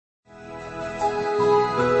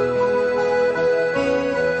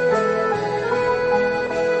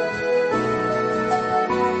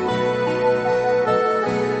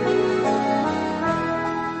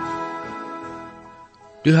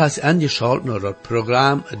Du hast angeschaut naar het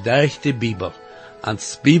programma Durch de Bibel.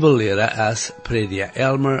 Als Bibellehrer ist Prediger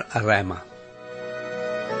Elmer Reimer.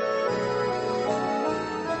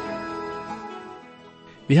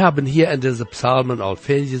 Wir haben hier in diesen Psalmen all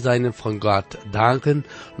viel gesehen von Gott danken,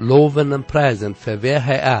 loben und preisen, für wer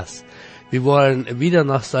er ist. Wir wollen wieder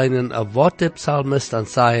nach seinen Worte Psalmist und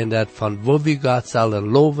sagen, dass von wo wir Gott sollen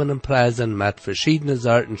loben und preisen mit verschiedenen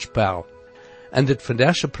Sorten Spell. En dit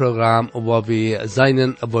vandaagse programma waar we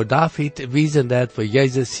zijn, waar David wiesen dat waar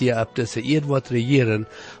Jezus hier op deze eerd wordt regeren,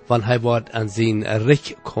 want hij wordt aan zijn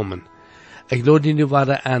rijk komen. Ik lade je nu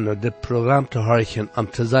weer aan om dit programma te horen, om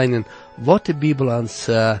te zijn wat de Bibel ons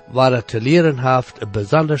waar te leren heeft,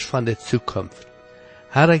 besonders van de toekomst.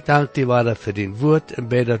 Herr, ik dank je weer voor din woord en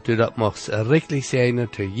bid dat u dat mocht rijkelijk zijn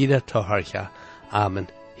te jeder te horen. Amen.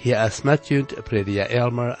 Hier is met u, Prediger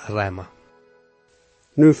Elmer Reimer.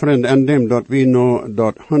 Nu, vriend, en dem dat we nou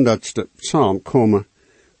dat 100ste psalm komen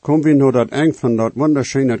we nou dat een van dat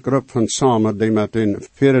wunderschöne groep van psalmen die met den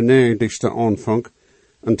 94ste aanvang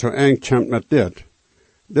en to een komt met dit.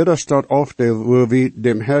 Dit is dat afdeel waar we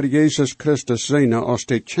dem Herr Jesus Christus zijn als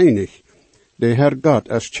de tjenig, de Herr God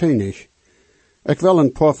als tjenig. Ik wil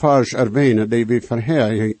een paar vers erwähnen die we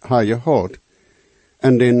vorher gehad.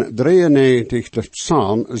 En den 93ste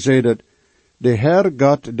psalm zegt het, de Herr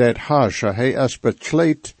God det Herrscher, hij is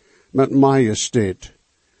bekleed met majesteit.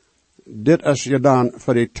 Dit is gedaan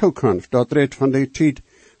voor de toekomst, dat redt van de tijd,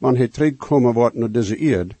 wanneer hij terugkomen wordt naar deze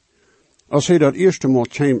eerd. Als hij dat eerste maal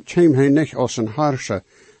kwam hij niet als een Herrscher,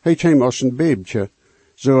 hij kwam als een babytje,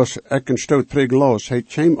 zoals ik een stoot terug las, hij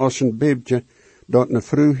kwam als een babytje, dat een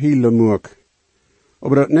vrouw hielen moet.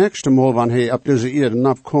 Maar het nächste maal, wanneer hij op deze eerd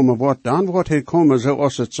afkomen wordt, dan wordt hij komen,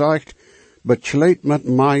 zoals het zegt, bekleed met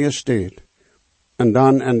majesteit. En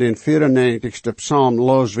dan in den 94ste psalm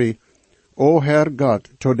las we, O Herr God,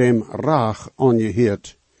 tot dem Rach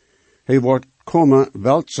aangeheerd. Hij wordt komen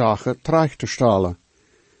weltzaken terug te stellen.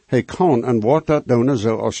 Hij kan en wordt dat doen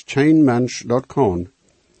zoals geen mens dat kan.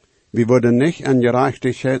 We worden niet in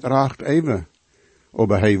gerechtigheid recht even.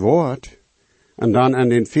 Maar hij wordt. En dan in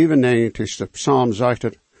den 95ste psalm zegt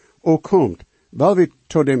het, O komt, wel we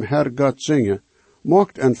tot dem Herr God zingen,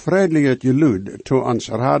 maakt een vrijdelijk geluid to ons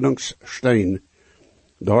reddingsstein.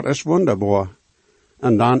 Dat is wunderbaar.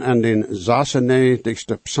 En dan in den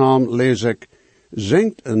 96ste psalm lees ik,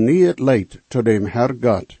 zingt een nieuw lied tot dem Herr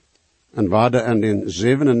God. En waarde in den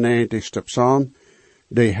 97ste psalm,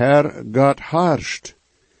 de Herr God herrscht.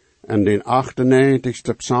 En den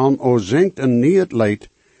 98ste psalm, o zingt een nieuw lied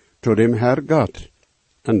tot dem Herr God.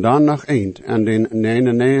 En dan nog eind, in den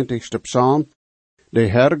 99ste psalm, de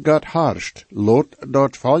Herr God herrscht, lot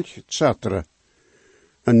dat volk zetteren.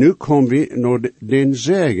 En nu komen we naar den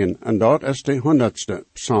zegen, en dat is de 100ste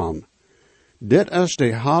psalm. Dit is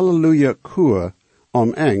de halleluja koor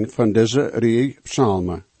om een van deze rij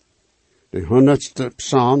psalmen. De 100ste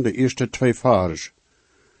psalm, de eerste twee vers.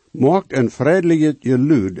 Maakt een vrijdelijk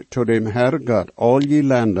geluid tot dem Herr God, al je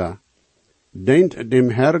landen. Dient dem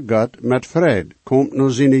Herr God met vrede, komt naar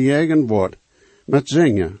zijn eigen woord, met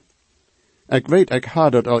zingen. Ik weet, ik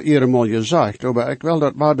had het al eenmaal gezegd, maar ik wil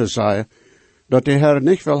dat waarde zeggen, dat de Herr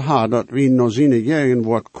niet wil ha dat we naar zijn eigen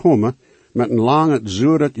woord komen met een lange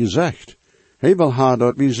zuurig gezicht. Hij wil ha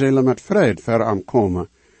dat we zullen met vrede ver aan komen.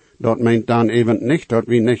 Dat meent dan even niet dat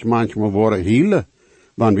we niet manchmal worden hielen,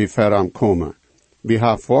 wanneer we ver aan komen. We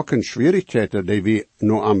hebben volgens schwierigheden die we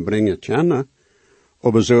nu aanbrengen kennen.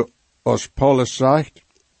 Maar zo als Paulus zegt,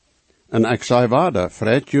 en ik zei waarde,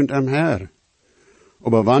 vrede junt am Herr.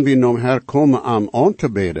 Maar wanneer we naar Herr komen om aan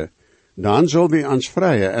te bidden, dan zullen we ons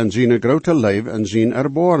vrijen en zijn grote leven en zijn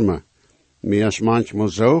erbarmen. Meer is manchmal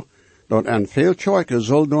zo, dat aan veel tijden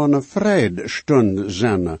zal door een vredestund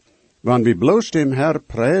zijn, wanneer we bloos dem Herr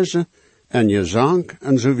prijzen en gezang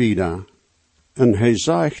en zo wieder. En hij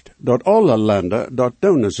zegt dat alle landen dat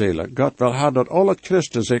doen zullen. God wil ha dat alle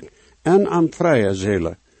Christen zich en am vrije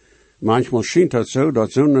zullen. Manchmal schijnt het zo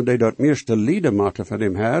dat zonen die dat meeste lieden maken van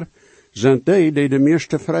dem Herr, zijn die de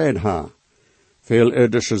meeste vrede hebben. Veel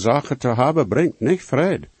irdische zaken te hebben brengt niet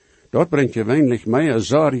vrede. Dat brengt gewöhnlich meer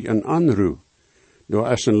zorg en onrust.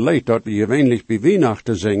 Door is een lied dat we gewöhnlich bij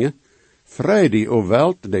Weihnachten zingen, Vrede o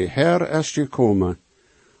Welt, de Herr is gekomen.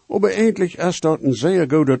 Maar eindelijk is dat een zeer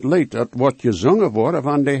goed lied dat wordt gezongen worden,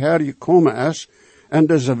 wanneer de Herr gekomen is en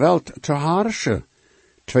deze Welt te herrschen.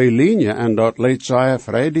 Twee linien en dat lied zei,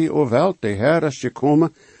 Vrede o Welt, de Herr is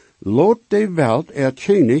gekomen, laat de Welt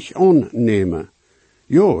erkennig aannemen.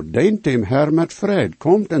 Jo, dient dem Herr met vrede,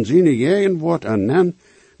 komt en zijn eigen woord en nen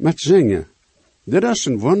met zingen. Dit is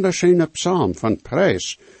een wunderschöne psalm van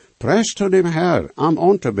prijs. Prijs tot dem Herr, am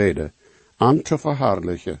aan te bidden, am te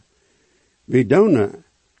verherrlichen. We doen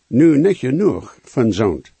nu niet genoeg van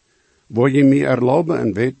zond. Wil je mij erlauben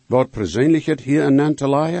en weet wat persoonlijk het hier in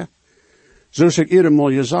Nantelaya? Zoals ik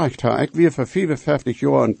eenmaal gezegd heb, ik weer voor 55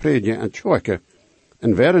 jaar een predje en tjorke.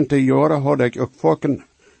 En während de jaren had ik ook volken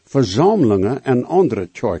verzamelingen en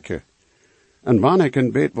andere tjorke. En wanneer ik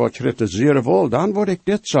een beetje wat kritiseren wil, dan word ik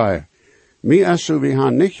dit zeggen. Mij is zo, we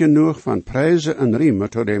hebben niet genoeg van prijzen en riemen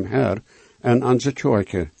tot dem Herr en onze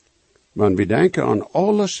tjorke. Want we denken aan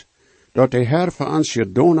alles dat de Herr voor ons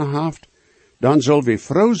gedaan heeft, dan zullen we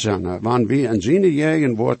vroeg zijn, wanneer we in zijn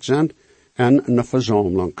eigen woord zijn en een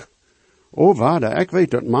verzameling. O waarde, ik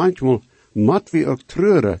weet dat manchmal moet we ook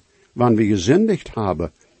treuren, wanneer we gezindigd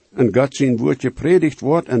hebben, en God zijn woordje predigt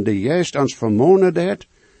wordt en de juist ons vermonen deed,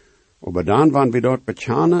 maar dan, wanneer we dat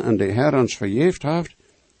bekennen en de Herr ons vergeeft heeft,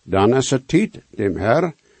 dan is het tijd dem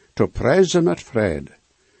Herr te prijzen met vrede.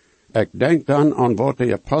 Ik denk dan aan wat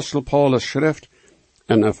de apostel Paulus schrift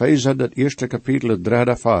in Efezer, het eerste kapitel, het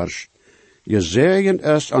derde vers. Gezegend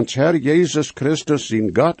is ons Herr Jezus Christus, zijn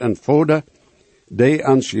God en Vader, die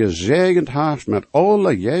ons gezegend heeft met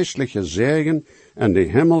alle geestelijke zegen in de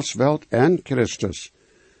hemelswelt en Christus.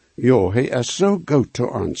 Jo, hij is zo goed te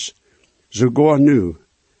ons. Sogar nu.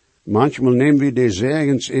 Manchmal nemen we die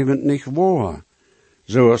zegens even niet waar.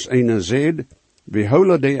 Zoals een zegt, we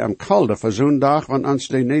houden die am kalde voor zo'n dag, want ons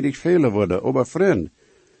die nedig velen worden. Aber vriend,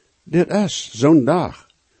 dit is zo'n dag.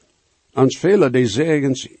 Ons velen die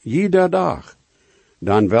zegens jeder dag.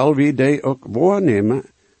 Dan wel we die ook waarnemen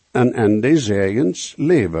en in die zegens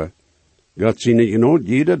leven. God zijn genoot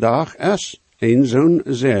jede dag is een zo'n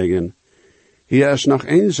zegen. Hier is nog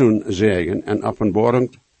een zo'n zegen in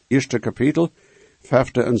Openbaring, eerste kapitel,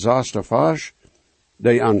 5e en 6e vers,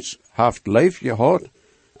 die ons heeft leef gehad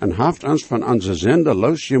en heeft ons van onze zende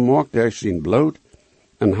losgemaakt door zijn bloed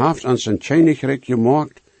en heeft ons een koninkrijk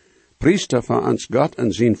gemaakt, priester van ons God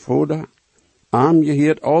en zijn Vader.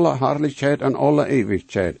 Aangeheerd alle herrlichheid en alle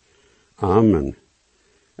eeuwigheid. Amen.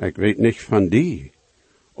 Ik weet niet van die,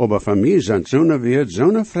 aber van mij zijn zo'n weer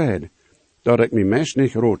zo'n vrede, dat ik mij meest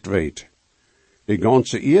niet rood weet. De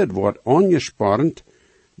ganze eerd wordt aangespaard,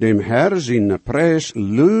 dem Herr zijn prijs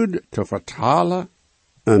luid te vertalen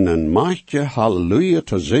en een machtje halleluja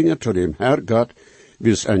te zingen tot dem Herr God,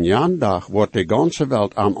 wie's een jan dag wordt de ganze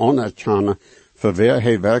Welt am anerkennen, voor wer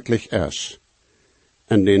hij werkelijk is.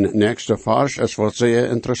 En de nächste vers is wat zeer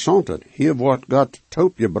interessant. Hier wordt God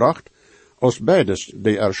toepgebracht als beides,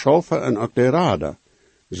 de erschaffen en ook de raden.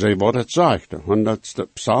 Zij wat het zegt, de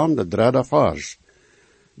 100ste psalm, de 3e vers.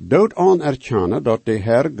 Dood anerkennen dat de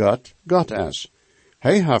Herr God God is.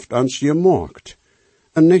 Hij heeft ons gemaakt,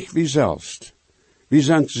 en niet wie zelfs. We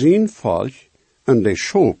zijn zijn volk en de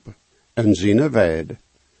schop en zijn weide.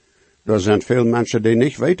 Er zijn veel mensen die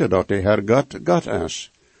niet weten dat de Herr God God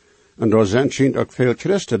is. En er zijn ook veel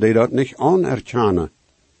Christen die dat niet anerkennen.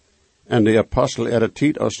 En de apostel er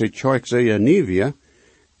tijd als de kerk zei nie weer,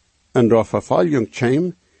 en door vervolging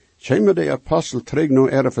kwam de apostel terug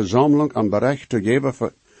naar de verzameling om bericht te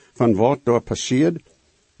geven van wat daar passeert.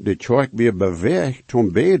 De kerk weer beweegt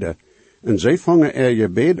om beden, en zij vangen je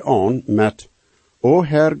bed aan met, O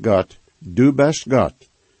Herr God, du bist God.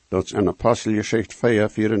 Dat is in Apostelgeschichte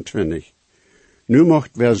 4:24. Nu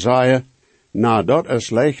mocht weer zeggen, nou, dat is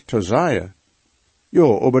leicht te zeggen.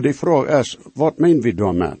 Jo, aber die vraag is, wat meen we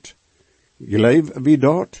daarmee? Leven we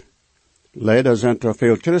dat? Leider zijn er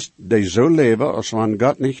veel Christen die zo leven als wanneer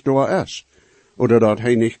God niet daar is, oder dat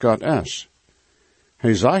hij niet God is.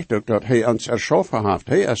 Hij zegt ook dat hij ons erschaffen heeft.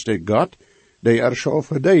 Hij is de God die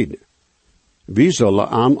erschaffen deed. We zullen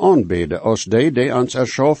hem aanbeden als die ons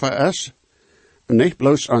erschaffen is. Niet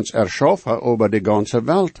bloos ons erschaffen, over de ganze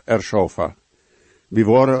Welt erschaffen. We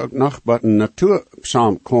worden ook nog bij een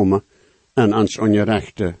natuurpsalm komen en ons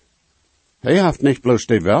ongerechte. Hij heeft niet bloos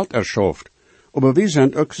de Welt erschaffen, maar we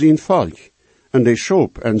zijn ook zijn volk, en de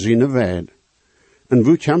schop en zijn weid. En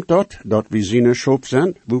hoe komt dat we zijn schop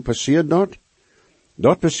zijn? Hoe passiert dat?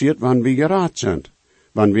 Dat passiert wanneer we geraad zijn,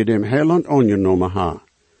 wanneer we dem Heiland aangenomen hebben.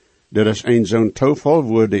 Er is een zo'n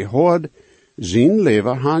toeval waar de hoort zijn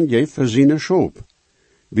leven aangeeft voor zijn schop.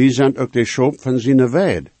 We zijn ook de schop van zijn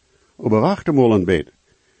weid. Maar wacht mal een beetje.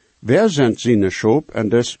 Wer zijn zijn schop in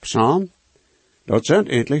des psalm? Dat zijn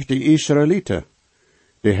eigenlijk de Israëlieten.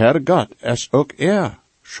 De Herr God is ook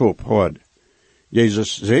schop had.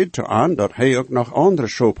 Jezus zei te aan dat hij ook nog andere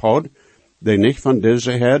schop had, die niet van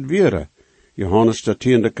deze herd waren. Johannes de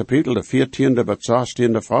 10e kapitel, de 14e tot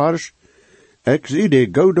 16e vers. Ik zie de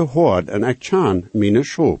goede herd en ik ken mijn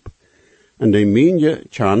schop. En de mijne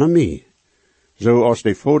kennen mij. Zoals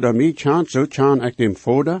de Vader mij kent, zo ken ik dem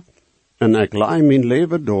Vader. En ik laai mijn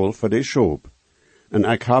leven dol voor de schop. En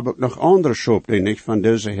ik heb ook nog andere schop die niet van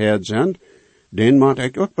deze herd zijn. den moet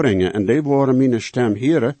ik ook brengen, en die worden mijn stem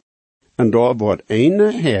heren, en daar wordt een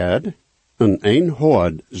herd en een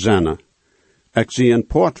hoord zijn. Ik zie een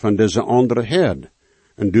poort van deze andere herd,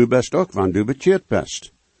 en du best ook, want du bekeerd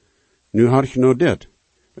best. Nu hoor je nou dit,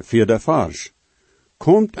 vierde vers.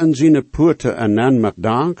 Komt en zijn poorten en en met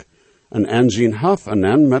dank, en zijn haf en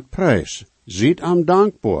en met prijs. Ziet am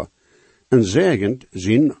dankbaar, en zegend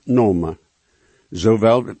zijn nomen.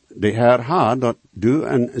 Zowel de Heer ha, dat du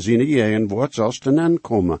en zijn jeen wordt zoals ten en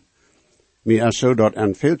komen. Maar is zo dat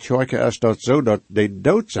en veel tjoike is dat zo dat die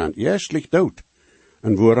dood zijn, juistlich dood.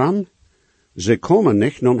 En waarom? Ze komen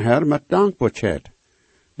niet om Heer met dankbaarheid.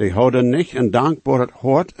 Die houden niet een dankbaar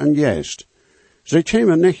hart en juist. Ze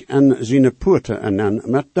komen niet in zijn poorten en en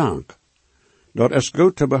met dank. Dat is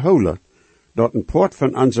goed te behouden, dat een poort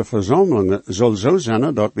van onze verzamelingen zal zo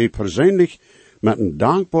zijn dat wij persoonlijk met een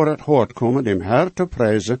dankbaar hart komen dem Heer te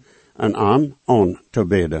prijzen en aan te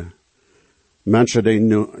bidden. Mensen die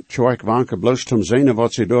nu tjoik wanken bloos om zijn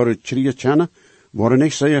wat ze door het trieën kennen, worden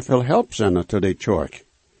niet zeer veel help zijn te die tjoik.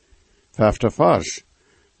 Vijfde vers.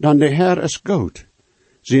 Dan de Heer is goed.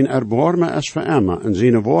 Zijn erbarmen is voor immer, en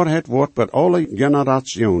zijn waarheid wordt bij alle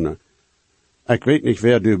generationen. Ik weet niet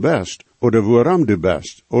wer du best, of waarom du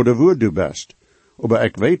best, of waar du best. Maar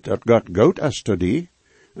ik weet dat God goed is te die,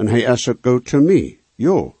 en hij is ook goed te mij.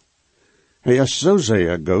 Jo. Hij is zo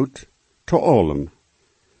zeer goed te allen.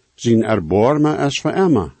 Zijn erbarmen is voor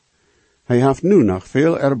immer. Hij heeft nu nog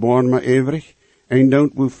veel erbarmen eeuwig, en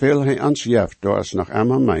doet hoeveel hij ons geeft, daar is nog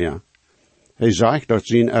immer meer. Hij zegt dat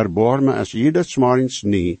zijn erbarmen is jedes morgens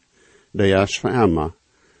nie, die is voor immer.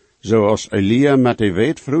 Zoals Elia met de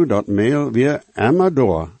weetvrouw dat meel weer immer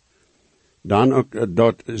door. Dan ook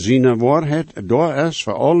dat zijn waarheid door is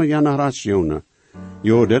voor alle generationen.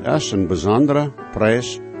 Jo, dit is een bijzondere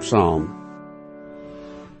prijspsalm.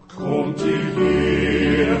 Komt die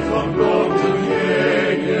Heer van grote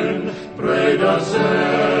gegen, breder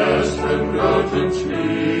zesten groten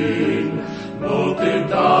schwien, not den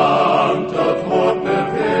Dank dat Gott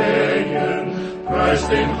bewegen, preist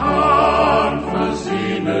den Herrn für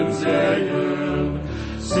seinen Segen.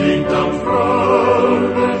 Singt am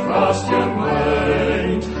Freude fast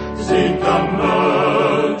gemeint, singt am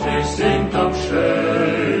mutig, singt am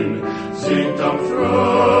schön, singt am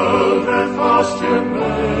Freude fast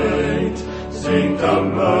gemeint, singt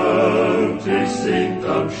am mutig, singt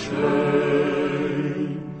am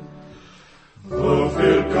schön.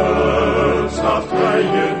 Wofür Götz hat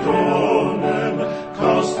gedonnen,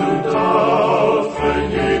 kannst du da für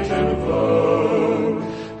jeden Wohl,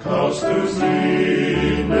 kannst du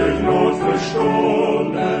seine Not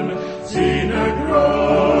verstohlen, seine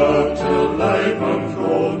Grotte Leibern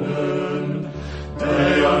kronen,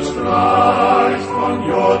 der uns reicht von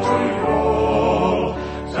Jahr zu Jahr,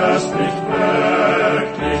 das nicht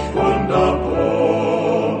wirklich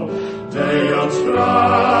wunderbar, der uns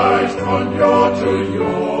reicht von Jahr zu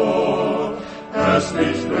Jahr, das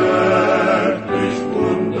nicht wirklich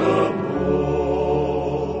wunderbar.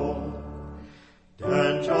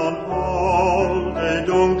 Denn schon all die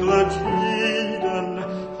dunklen Tiden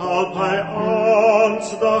halt bei uns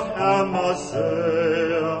doch immer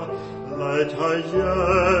sehr, leid je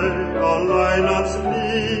allein ans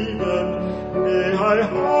Lieben, die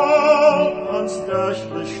halt ans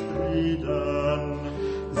dächlich Frieden.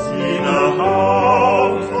 Sine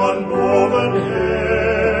Haupt von oben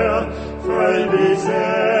her, frei wie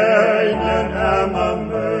seinen immer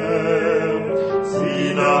mehr.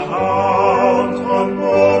 Sine Haupt von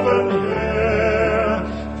oben her,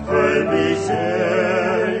 frei wie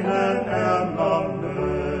seinen immer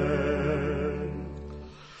mehr.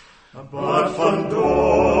 Aber von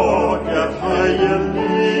dort wird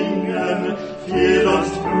Heiligingen, fiel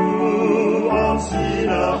uns du an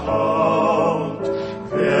seine Haut.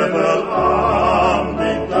 Wer will an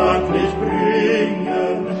den Tag nicht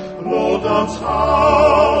bringen, lot uns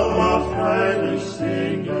alle freilich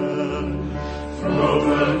singen.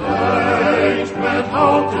 Froheit mit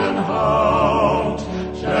Haut in Haut,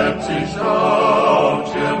 schleppt sich laut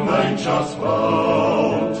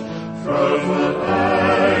Gemeinschaftsbaut.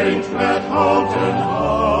 Froheit mit Haut in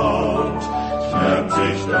Haut, schleppt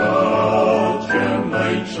sich laut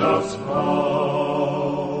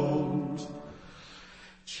Gemeinschaftsbaut.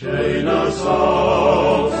 Keiner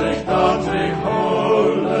soll sich dann sich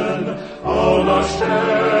holen, aller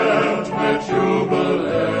stirbt mit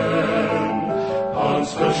Jubeln. Uns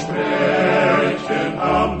Versprechen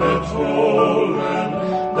am Betonen,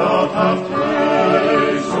 dort hat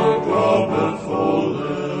Jesus Gott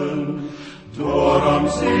befohlen. Darum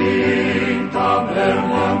singt am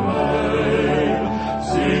Himmel,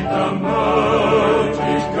 singt am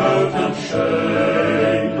mutig, Gott und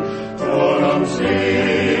schön. Darum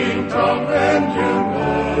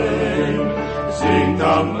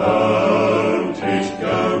am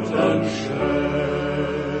Barmhärtigkeiten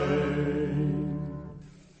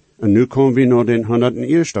En nu komen we naar de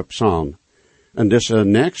 101ste psalm. En deze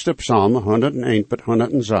nächste psalm, 101 tot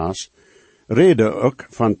 106, reden ook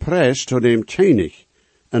van prijs tot dem König.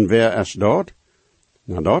 En wer is dat?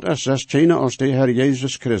 Nou, dat is das König als de Herr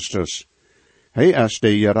Jesus Christus. Hij is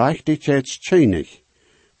de gerechtigheidskönig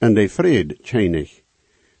en de vrede-könig.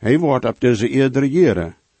 Hij wordt op deze eerde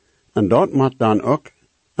regeren. En dat moet dan ook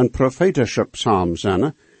een profetische psalm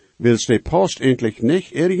zijn, wils de post endlich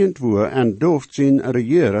niet irgendwo en dooft zijn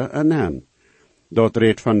regeren en dat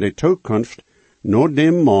redt van de toekomst, naar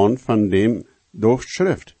dem man van dem dooft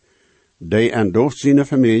schrift, die en dooft zijn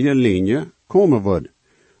familie linie komen wordt.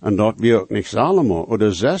 En dat we ook niet Salomo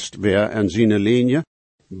oder zest weer en zijn linie,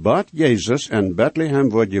 but Jezus en Bethlehem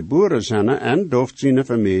wordt geboren zijn en dooft zijn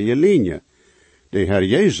familie linie. De Herr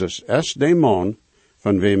Jezus is de man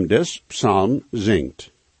van wem des psalm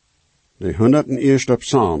zingt. De 101ste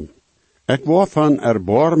psalm. Ik wou van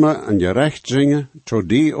erbarmen en gerecht zingen, tot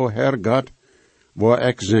die, o Herr God, waar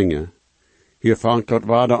ik zingen. Hier vangt dat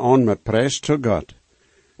waarde aan met prijs tot God.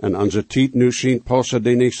 En onze tijd nu zien passen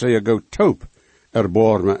die niet zeggen, go taub,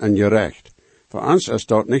 erbarmen en gerecht. Voor ons is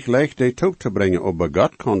dat niet leicht die taub te brengen, maar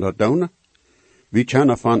God kan dat doen. We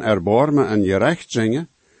kunnen van erbarmen en gerecht zingen,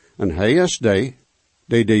 en hij is die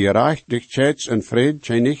de gerechtigheids- en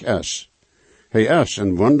vrede-könig is. Hij is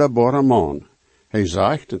een wonderbare man. Hij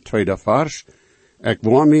zegt, het tweede vers, ik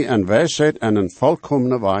wil mij in wijsheid en een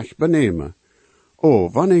volkomene weg benemen. O,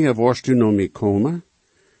 wanneer worst u naar mij komen?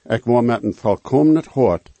 Ik wil met een volkomen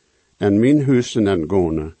hart en mijn huizen en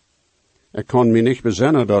gone. Ik kan mij niet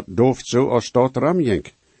bezinnen dat dooft zo als dat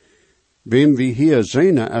ramjink. Wem we hier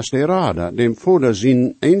zien is de Rader, dem Vader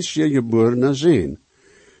zijn eensje geborene zijn.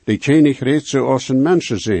 De König redt zo als een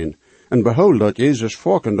mensen zijn, en behold dat Jezus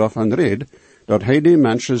volken daarvan redt, dat hij die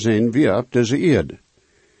mensen zijn weer op deze eerde.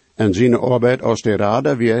 En zijn arbeid als de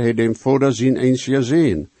Rader weer hij dem Vader zijn eensje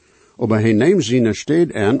zijn. Maar hij neemt zijn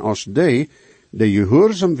steed aan als die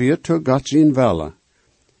gehoorzaam weer tot God zijn wille.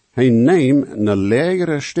 Hij neemt een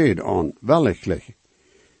lagere steed aan, wellichtlich.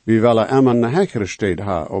 We willen immer een hegere steed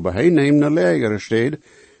hebben, maar hij neemt een lagere steed,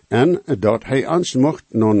 en dat hij ons mocht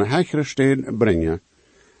naar een hegere steed brengen.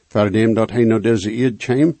 Verdem dat hij naar deze eerd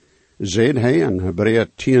kwam, zei hij in Hebreeën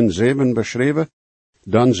 10:7 beschreven,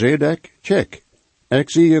 dan zei ik, check, ik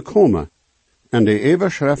zie je komen. En de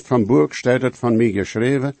Everschrift van boek staat het van mij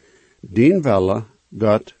geschreven, dien wille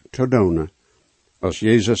God te doen. Als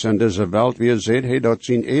Jezus in deze wereld weer zei hij dat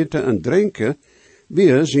zijn eten en drinken,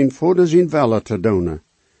 weer zijn voor zijn wille te doen.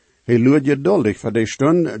 Hij luurt geduldig voor de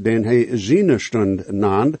stund, den hij zijn stund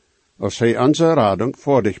naand, als hij onze radung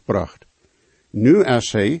voor dich bracht. Nu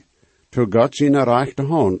is hij, to God zijn rechte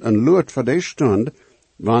hand, en luurt voor de stund,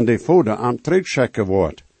 wanneer de Vader am terugchecken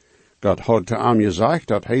wordt. God had te hem gezegd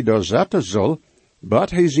dat hij daar zetten zal, but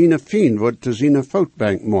hij zijn vriend wordt te zijn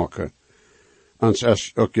voetbank maken. Ons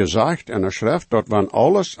is ook gezegd in de schrift dat wanneer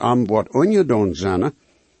alles am wordt ongedaan zijn,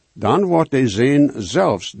 dan wordt de zin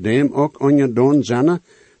zelfs dem ook ongedaan zijn,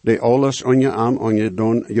 die alles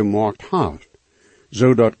ongedaan gemaakt heeft.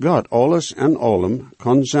 Zodat God alles en allem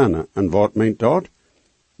kan zijn. En wat meent dat?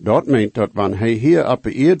 Dat meent dat wanneer hij hier op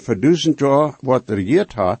de eerd voor 1000 jaar wordt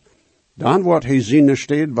regeerd had, dan wordt hij zijn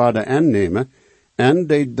steed waarde aannemen en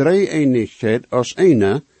de drie-eenigheid als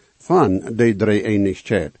ene van de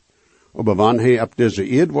drie-eenigheid. Maar wanneer hij op deze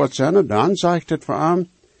eerd wordt zijn, dan zegt het voor hem,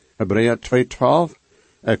 Hebreeën 2:12,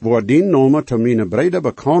 ik word die namen te mijn brede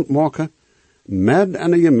bekend maken, met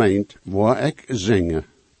een gemeente waar ik zingen.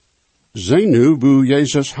 Zij nu hoe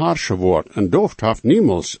Jezus harsje wordt, en dooft heeft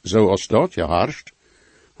niemals zoals dat geharscht.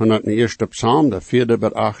 101ste psalm, de 4e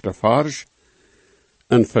tot 8e vers.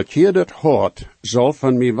 Een verkeerde hart zal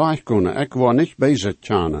van mij wegkomen, ik word niet bezig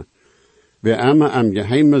tjane. Wie immer am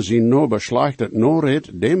geheime zijn no beslechtet no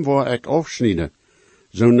redt, dem word ik afsnijden.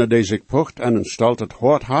 Zonder deze pucht en een staltet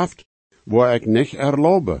hart haft, word ik niet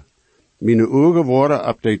erloben. Mijn ogen worden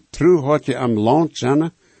op de truhartje am land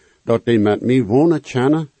zijn, dat die met mij wonen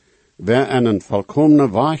kennen, wer in een volkomene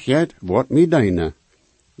waarheid wordt mij deine.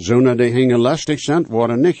 Zonder die hingen lastig zijn,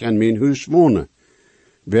 worden niet in mijn huis wonen.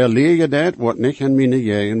 Wer lege dat, wordt niet in mijn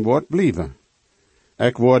jegen wordt blijven.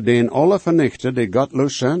 Ik word den alle vernichten die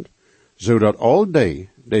godloos zijn, zodat al die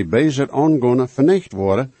bezig aangaan vernicht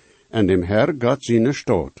worden, en dem Herr God zijn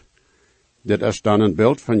stoot. Dit is dan een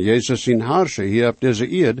beeld van Jezus zijn harsje hier op deze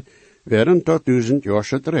eerd, während tot 1000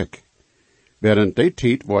 jaar terug. Während die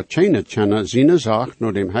tijd wordt keine Kenner zijn zaak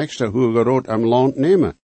naar dem höchste Hoge am Land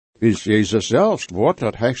nemen, wils Jezus zelfs wordt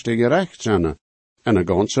dat höchste gerecht zijn, en de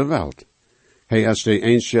ganze Welt. Hij is de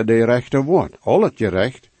eensje die rechte wordt, al het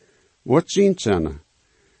gerecht wordt zien zijn.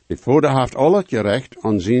 De Vader heeft al het gerecht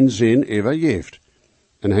aan zijn zin overgeeft.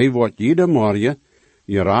 En hij wordt jede morgen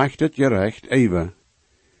gereicht het gerecht eeuwen.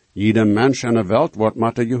 Jeder mens in de wereld wordt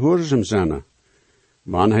met de gehoorzaam zijn.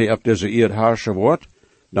 Wanneer hij op deze eerd heerser wordt,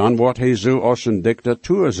 dan wordt hij zo als een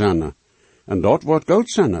dictatuur zijn. En dat wordt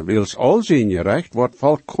goed zijn, wils al zijn gerecht wordt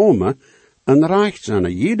volkomen en recht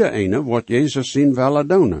zijn. Jeder ene wordt Jezus zijn willen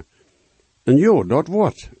doen. En ja, dat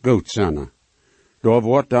wordt goed zijn. Daar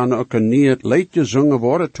wordt dan ook een nieuw lied gezongen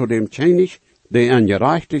worden tot dem König, die in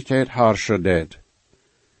gerechtigheid heerser deed.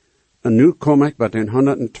 En nu kom ik bij de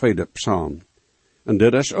 102e psalm. En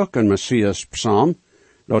dit is ook een Messias psalm,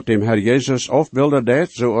 dat dem Herr Jezus afbeelden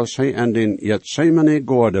deed, zoals hij in den Gethsemane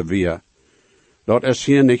gorde weer. Dat is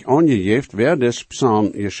hier niet aangegeven, wer des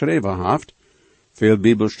psalm geschreven heeft. Veel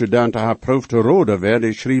bibelstudenten hebben proef te roden, wer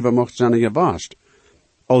die schrijven mocht zijn geweest.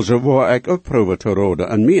 Also wou ik ook proeven te roden,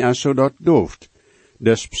 en mij is zo dat dooft,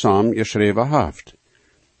 des psalm geschreven heeft.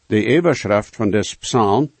 De overschrift van des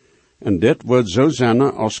psalm, en dit wordt zo zijn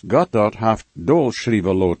als God dat heeft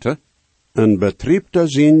dolschrijven laten, en betriebte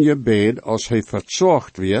zijn gebed als hij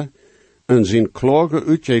verzorgd weer, en zijn klage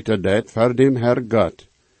uitgeten deed voor dem Herr God.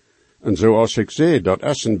 En zoals ik zei, dat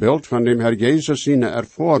is een beeld van dem Herr Jezus zijn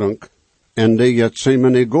ervaring, en de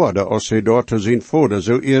Gethsemane gorde, als hij daar te zijn vader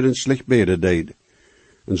zo ernstig beden deed.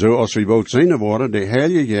 En zoals we woord zijn worden, de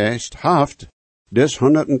Heilige Geest heeft des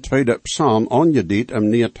 102e psalm aangediend im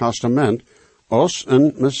Nieuw Testament als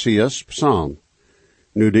een Messias psalm.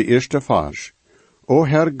 Nu de eerste vers. O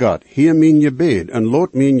Herr God, heer mijn gebed en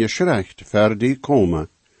laat mijn geschrecht ver die komen.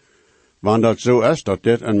 Wanneer dat zo is dat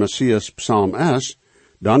dit een Messias psalm is,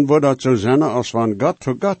 dan wordt dat zo zijn als wanneer God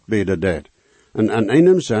tot God beden deed. En in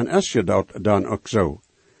einem zin is je dat dan ook zo.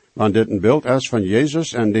 Wanneer dit een beeld is van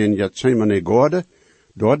Jezus en den Gethsemane gorde,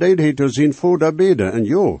 daar deed hij tot zijn vader beden, en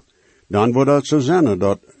jo, dan wordt dat zo zijn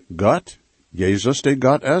dat God, Jezus die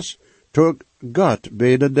God is, tot God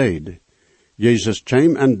beden deed. Jezus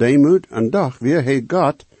kwam en deemoed en dag weer hij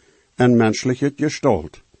God en menselijke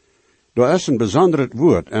gestalt. Daar is een bijzonder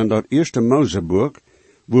woord in dat eerste Mozeboek,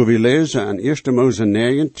 waar we lezen in 1 Mose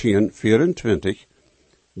 19, 24,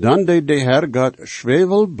 dan deed de Herr God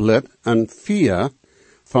zwiebelblad en vuur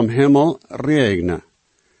vom Himmel regnen.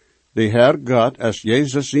 De Herr God is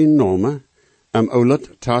Jezus zijn naam im Oude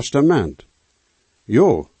Testament.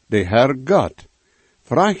 Jo, de Herr God.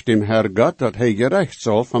 Vraagt dem Herr God dat hij gerecht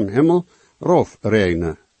zal vom Himmel rauf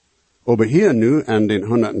regnen. Aber hier nu in den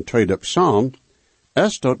 102e psalm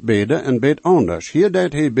is dat bede een beet anders. Hier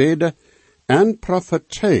deed hij bede en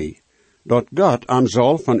profetie, dat God am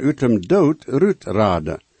zal van uit dem dood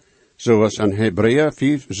uitraden, zoals in Hebreeën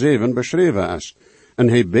 5:7 beschreven is. En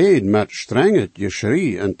hij beed met strenge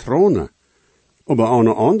geschrie en tronen. Aber aan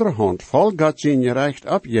de andere hand valt God zijn gerecht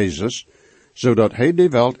op Jezus, zodat hij de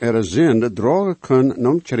wereld er zinde dragen kan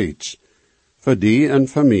nom kriets, voor die en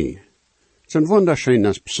voor mij. Het is een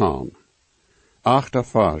wunderschönes psalm. 8.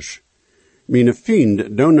 vers. Mijn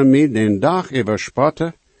vriend doen mij den dag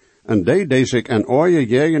overspotten, en die zich en oorje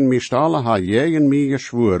jegen mij stalen, ha jegen mij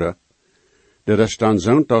geschworen. Dit is dan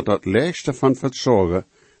zo dat het leegste van verzorgen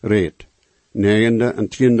redt. 9e en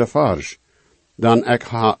 10e vers. Dan ik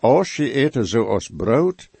ha ausje eten zoals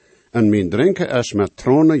brood, en mijn drinken is met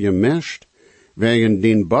tronen gemest, wegen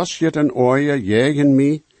dien basjet en oorje jegen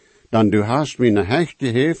mij, dan du hast mijn hecht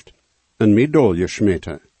geheeft, en mij dol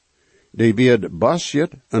gesmeten. Die wird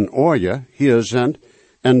basjet en oorje hier zijn,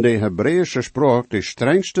 en de Hebreeuwse spraak de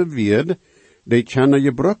strengste woord, die kunnen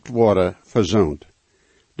gebruikt worden, verzoend.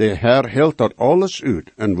 De Herr hield dat alles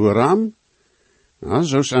uit, en waarom? Nou,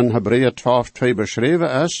 zoals in Hebreeën 12:2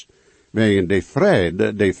 beschreven is, wegen de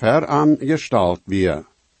vrede die ver aan gestalt weer.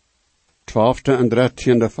 12e en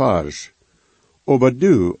 13e vers. Aber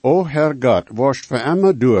du, o Herr God, warst voor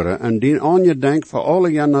immer dure en dien aangedenk voor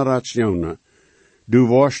alle generationen. Du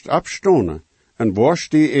warst abstonen en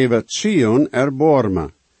warst die even Zion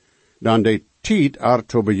erbarmen. Dan de tijd er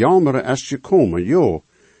te bejammeren is gekomen, jo,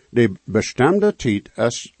 de bestemde tijd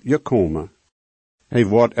is gekomen. Hij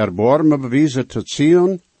wordt erbarmen bewezen tot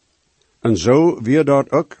Zion, en zo weer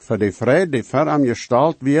dat ook voor de vrede die ver am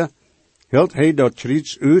gestalt weer, hield hij dat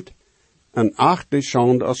kriets uit en acht de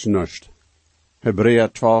schande als nust. Hebreeën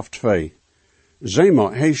 12:2. Zeg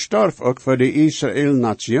maar, hij stierf ook voor de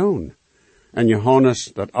Israël-nation. En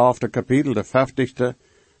Johannes, dat 11e kapitel, de 50e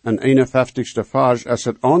en 51e vers, is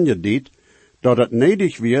het aangediend, dat het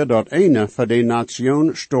nedig weer dat ene voor de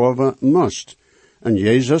nation sterven moest. En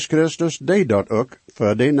Jezus Christus deed dat ook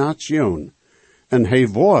voor de nation. En hij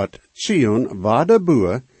wordt Zion waar de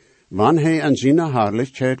boer, wanneer hij in zijn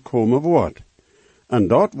herrlijkheid komen wordt. En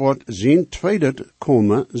dat wordt zijn tweede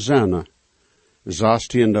komen zijn.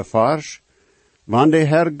 16e vers. Wanneer de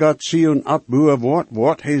Herr Gott Sion opbouwen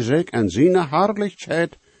wordt hij zich en zijn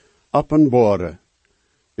herrlichheid openbaren.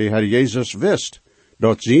 De Herr Jezus wist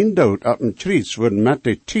dat zijn dood op een kruis wordt met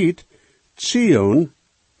de tijd Sion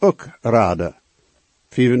ook raden.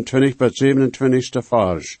 24 bis 27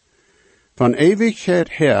 vers. Van eeuwigheid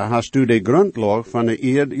her hast du de grondlag van de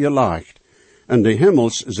aarde gelegd, en de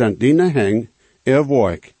hemels zijn dine heng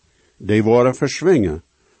werk. Die worden verschwingen,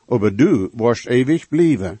 aber du worst eeuwig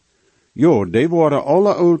blijven. Jo, die worden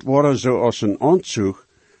alle oud worden zoals een aanzug,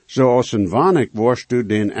 zoals een wanig worst du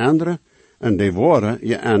den andere, en die worden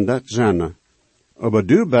geënderd zijn. Aber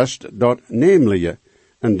du best dat nemlige,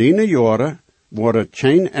 en dine jaren worden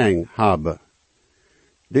geen eng hebben.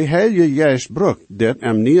 De Heilige Geest brukt dit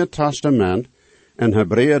im Nieuwe Testament in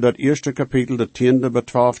Hebräer dat eerste kapitel, de 10e bis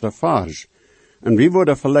 12e vers. En wie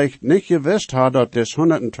worden vielleicht niet gewusst had dat des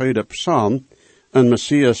 102e psalm een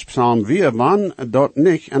Messias psalm weer, wann dat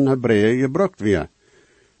niet in Hebräer gebruikt weer.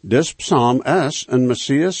 Des psalm is een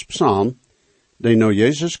Messias psalm, die nou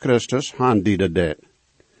Jezus Christus handdiede deed.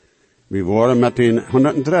 We worden met de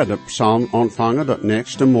 103e psalm ontvangen dat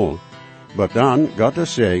nächste Mal. Maar dan,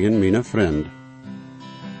 Gottes Segen, mijn vriend.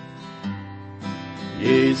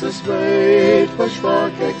 Jesus weet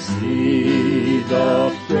versprach ik zie,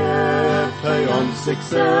 dat geeft hij ons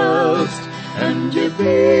zichzelf, en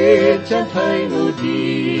gebed kent hij nu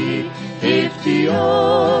die, heeft die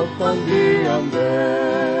op van wie am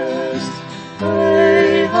best.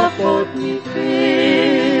 Hij hat God niet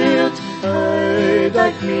veert, hij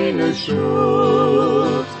dekt meine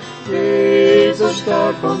schuld. Jezus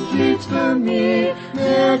starb vom Kreuz für mich,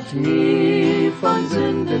 merkt mich von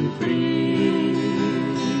Sünden frei.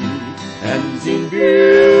 En zijn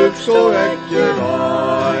Buch so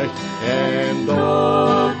gereicht, en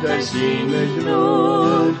dort der seine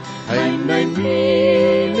Grund, ein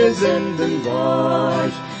meine Sünden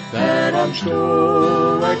weicht, der am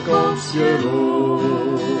Stock uns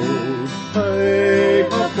geruht. Hey,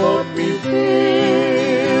 hat Gott mich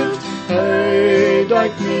vergeben, hey,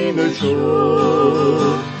 dekt meine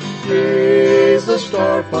Schuld. Jesus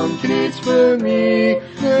starb am Kreuz für mich,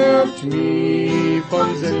 macht mich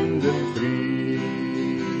von Sünden frei.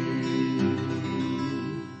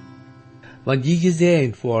 Wenn je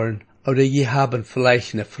gesehen worden, oder je haben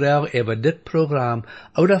vielleicht eine Frau über das Programm,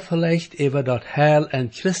 oder vielleicht über das Heil in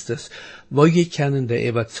Christus, wo je können die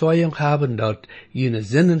Überzeugung haben, dass jene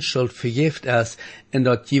Sinnenschuld vergift ist, und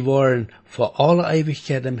dass je wollen vor alle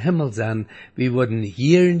Ewigkeit im Himmel sein, wir würden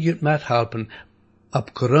hier in Jut mithelfen,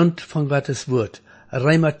 aufgrund von Gottes Wort.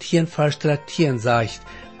 Römer 10, Vers 13 sagt,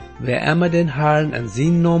 wer immer den Herrn in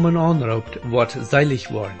seinen Namen anruft, wird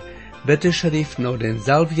selig worden. Bitte schrift nur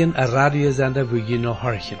denselben Radiosender, wo je noch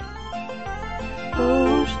horchen.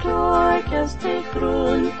 O stark ist der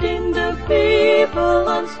Grund in der Bibel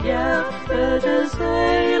ans Jahr für das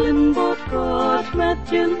Heilen, wo Gott mit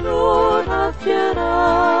den Not hat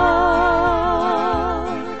gerat.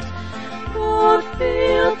 Gott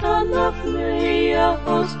fehlt dann noch mehr,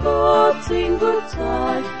 aus Gott sein Wort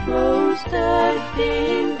sagt, bloß der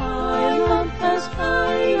den Heiland ist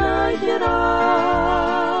einer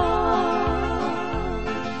gerat.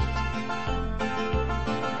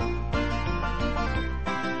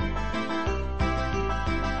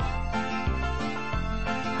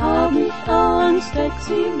 Hab ich Angst, ich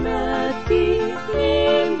sie mit dir,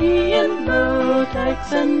 nehm die in Not, ich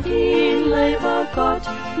sind die lieber Gott,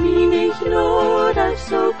 mein ich Not ist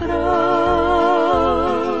so groß.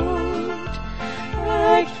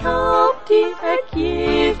 Ich hab die, ich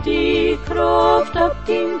geb die Kraft auf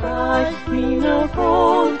den Weg, meine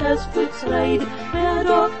Welt ist verzweigt, wer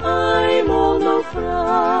doch einmal noch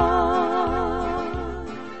frei.